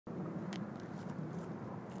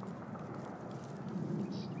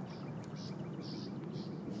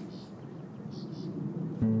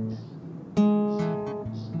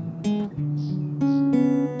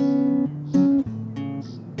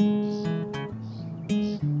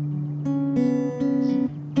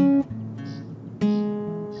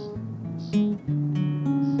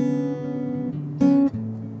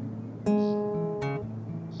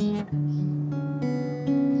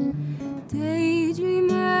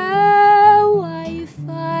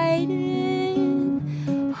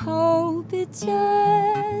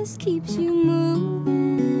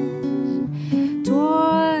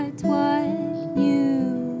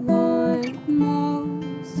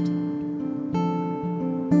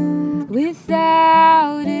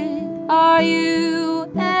Without it, are you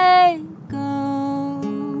a ghost?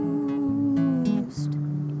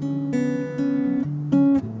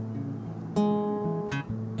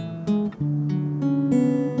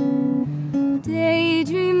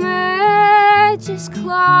 Daydreamer, just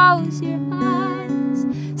close your eyes.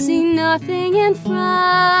 See nothing in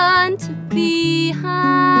front or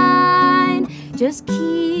behind. Just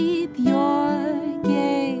keep your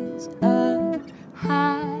gaze up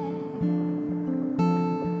high.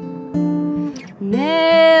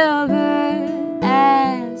 Never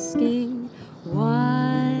asking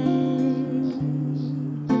why.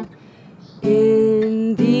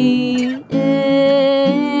 In the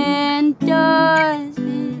end, does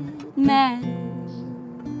it matter?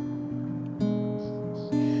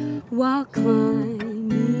 While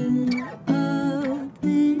climbing up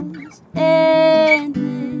this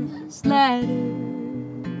endless ladder,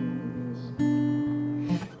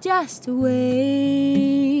 just wait.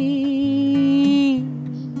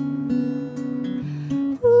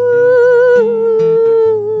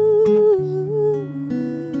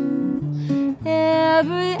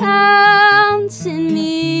 Every ounce in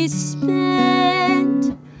me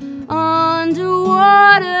spent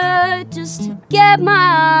underwater just to get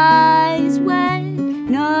my eyes wet.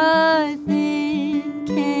 Nothing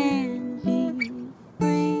can be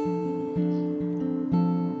free,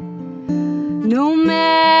 no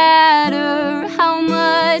matter how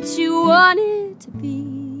much you want it to be.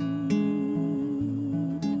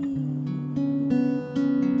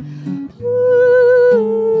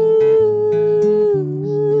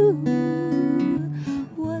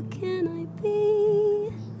 What can I be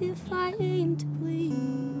if I aim to please?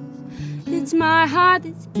 It's my heart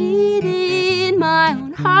that's beating, my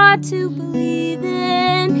own heart to believe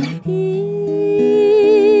in.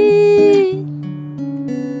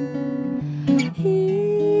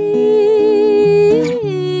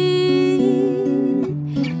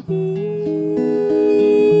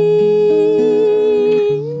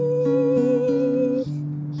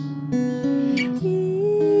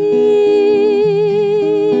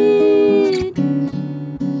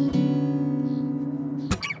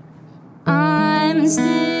 I'm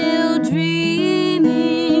still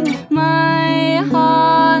dreaming, my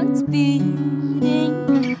heart's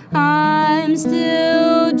beating. I'm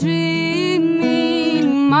still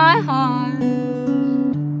dreaming, my heart.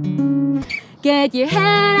 Get your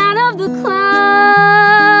head out of the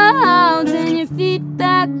clouds and your feet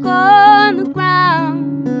back on the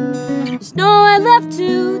ground. There's nowhere left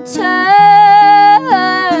to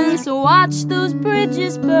turn, so watch those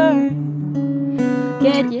bridges burn.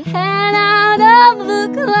 Get your head out of the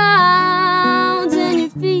clouds and your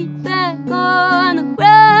feet back on the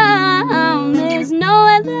ground. There's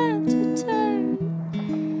nowhere left to turn,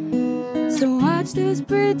 so watch those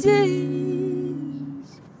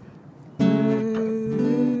bridges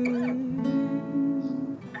burn,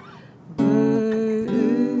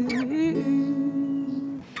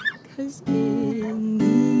 burn. 'Cause in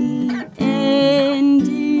the end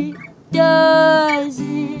it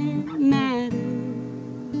doesn't matter.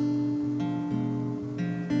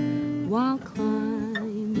 While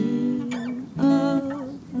climbing up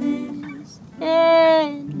this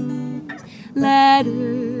endless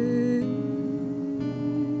ladder,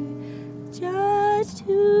 just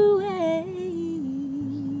to